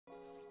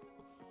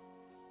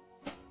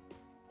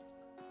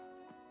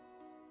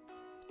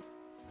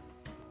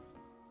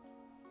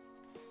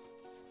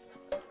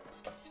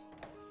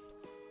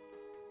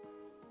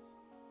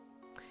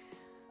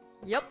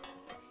Yup.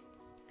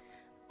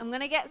 I'm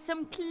gonna get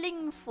some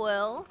cling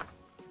foil.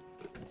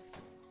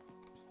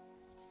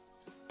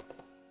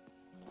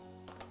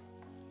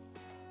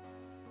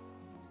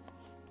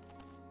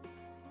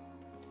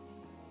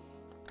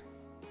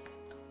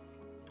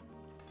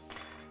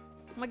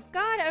 Oh my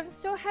god, I'm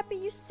so happy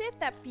you said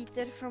that,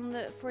 Peter,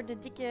 for the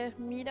dikke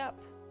meetup.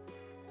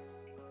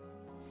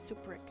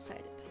 Super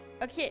excited.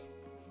 Okay.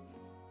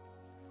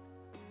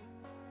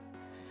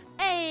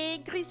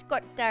 Hey, grüß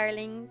Gott,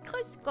 darling.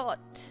 Grüß Gott.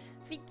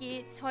 Wie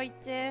geht's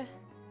heute?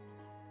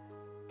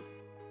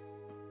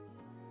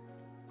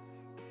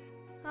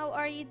 How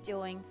are you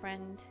doing,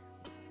 friend?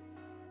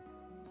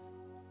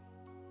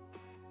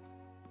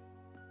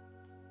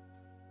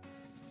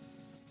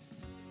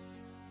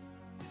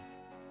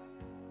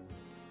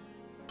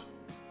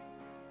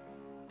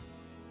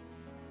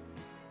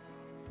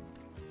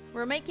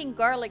 We're making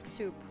garlic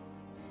soup.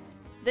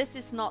 This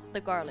is not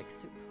the garlic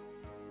soup.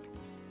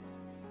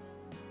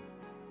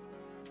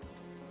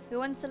 Who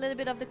wants a little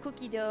bit of the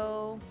cookie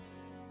dough?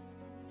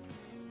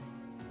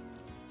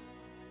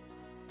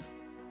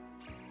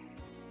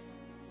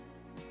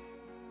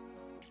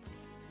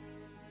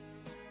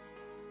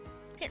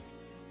 Here.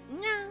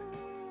 No.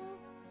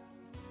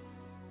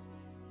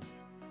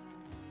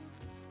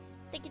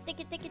 Take it, take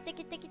it, take it, take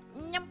it, take it.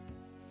 Yum.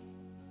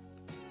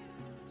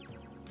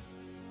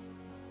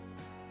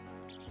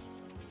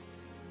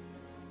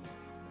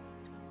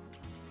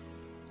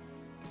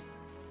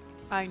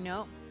 I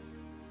know.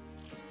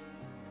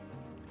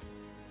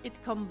 It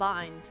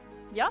combined.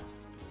 Yep.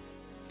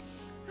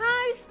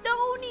 Hi,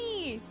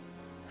 Stony!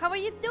 How are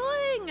you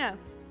doing?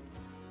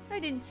 I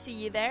didn't see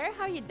you there.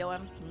 How you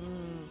doing?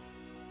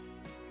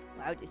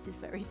 Wow, this is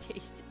very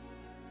tasty.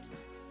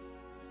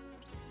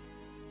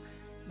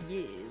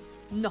 Yes.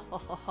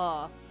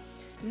 No.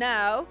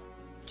 Now,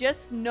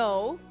 just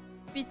know,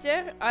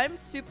 Peter, I'm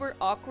super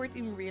awkward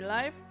in real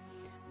life.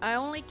 I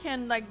only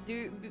can like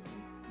do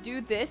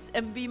this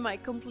and be my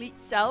complete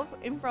self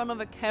in front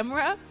of a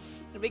camera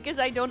because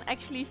I don't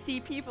actually see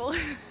people.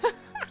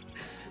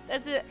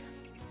 That's it.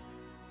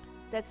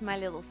 That's my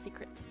little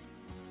secret.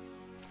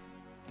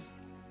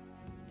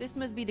 This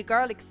must be the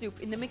garlic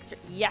soup in the mixer.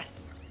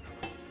 Yes.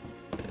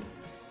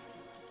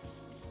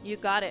 You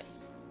got it.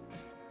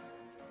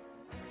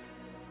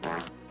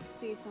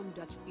 Say some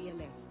Dutch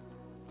PLS.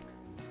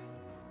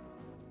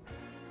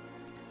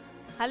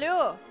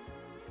 Hallo.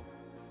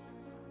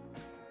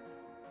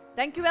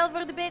 Dankjewel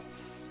voor de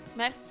bits.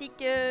 Merci,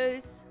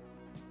 keus.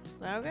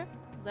 Okay.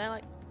 Is that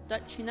like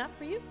Dutch enough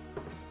for you?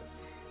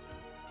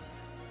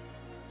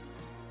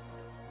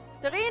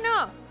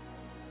 Torino!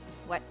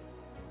 What?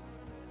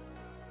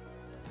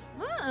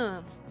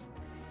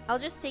 I'll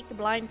just take the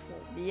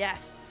blindfold.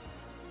 Yes.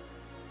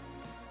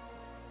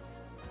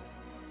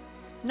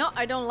 No,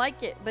 I don't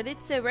like it, but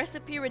it's a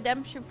recipe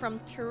redemption from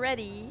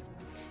Toretti.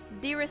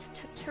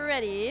 Dearest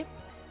Toretti,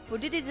 who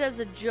did it as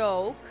a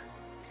joke.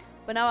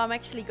 But now I'm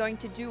actually going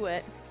to do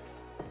it.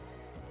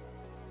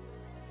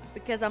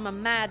 Because I'm a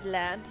mad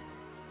lad.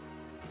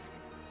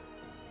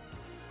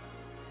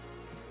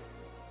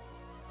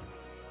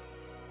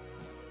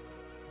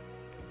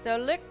 So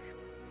look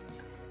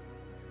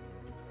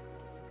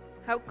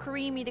how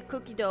creamy the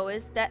cookie dough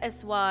is. That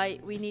is why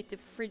we need the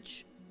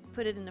fridge,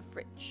 put it in the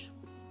fridge.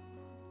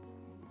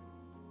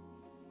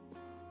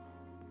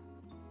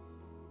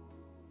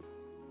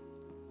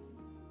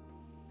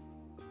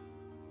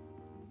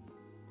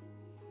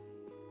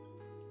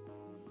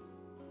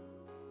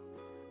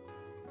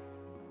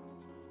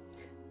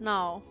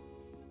 Now,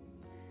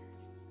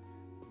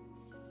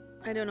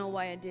 I don't know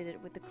why I did it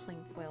with the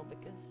cling foil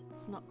because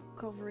it's not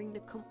covering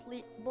the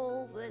complete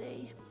bowl, but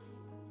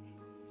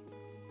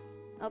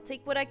I'll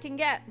take what I can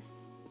get.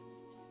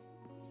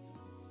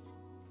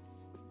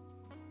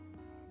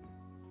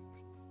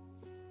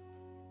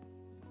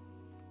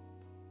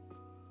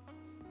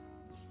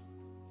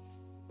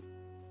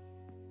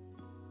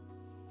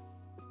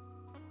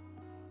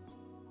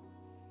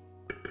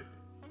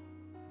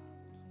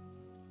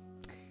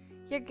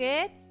 You're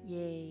good?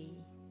 Yay.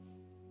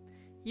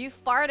 You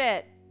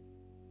farted.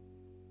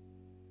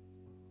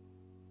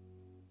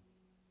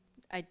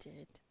 I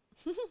did.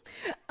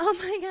 Oh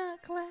my god,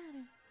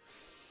 Clara.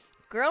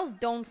 Girls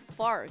don't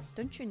fart,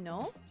 don't you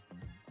know?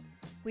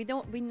 We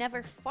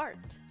never fart.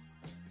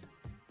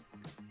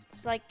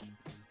 It's like,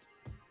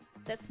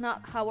 that's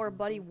not how our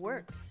body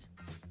works.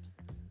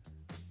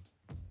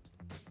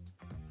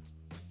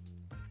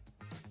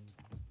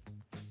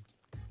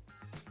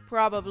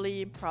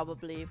 Probably.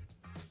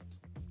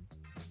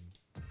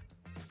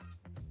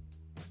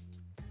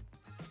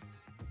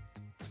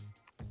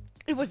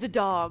 It was a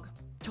dog.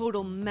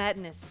 Total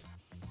madness.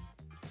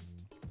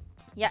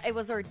 Yeah, it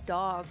was our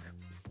dog.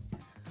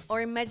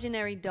 Our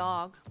imaginary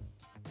dog.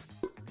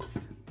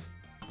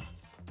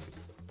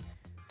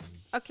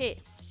 Okay.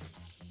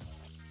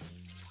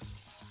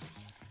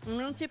 I'm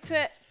going to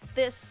put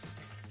this.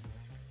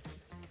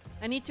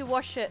 I need to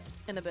wash it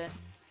in a bit.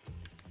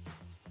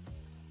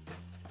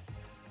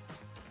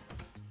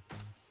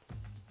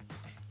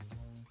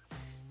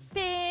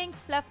 Pink,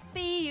 fluffy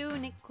fluffy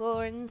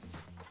unicorns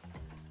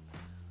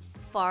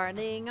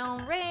farting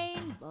on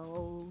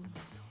rainbows.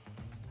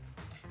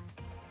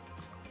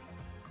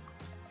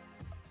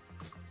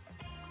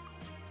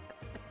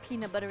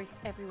 Peanut butter is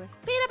everywhere.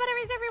 Peanut butter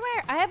is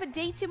everywhere. I have a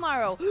date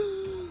tomorrow.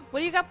 What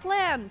do you got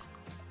planned?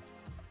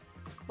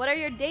 What are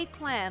your date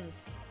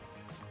plans?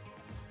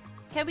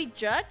 Can we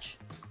judge?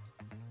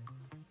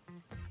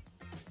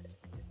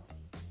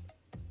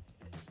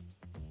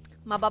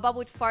 My baba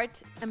would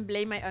fart and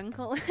blame my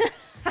uncle.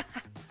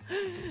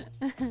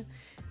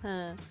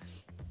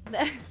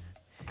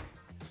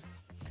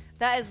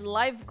 That is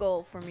life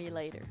goal for me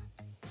later.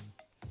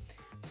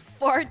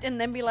 Fart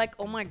and then be like,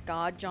 oh my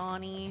god,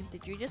 Johnny,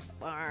 did you just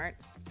fart?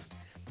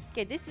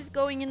 Okay, this is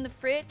going in the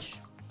fridge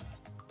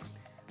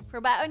for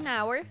about an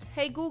hour.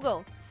 Hey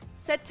Google,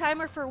 set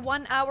timer for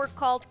 1 hour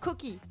called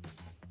cookie.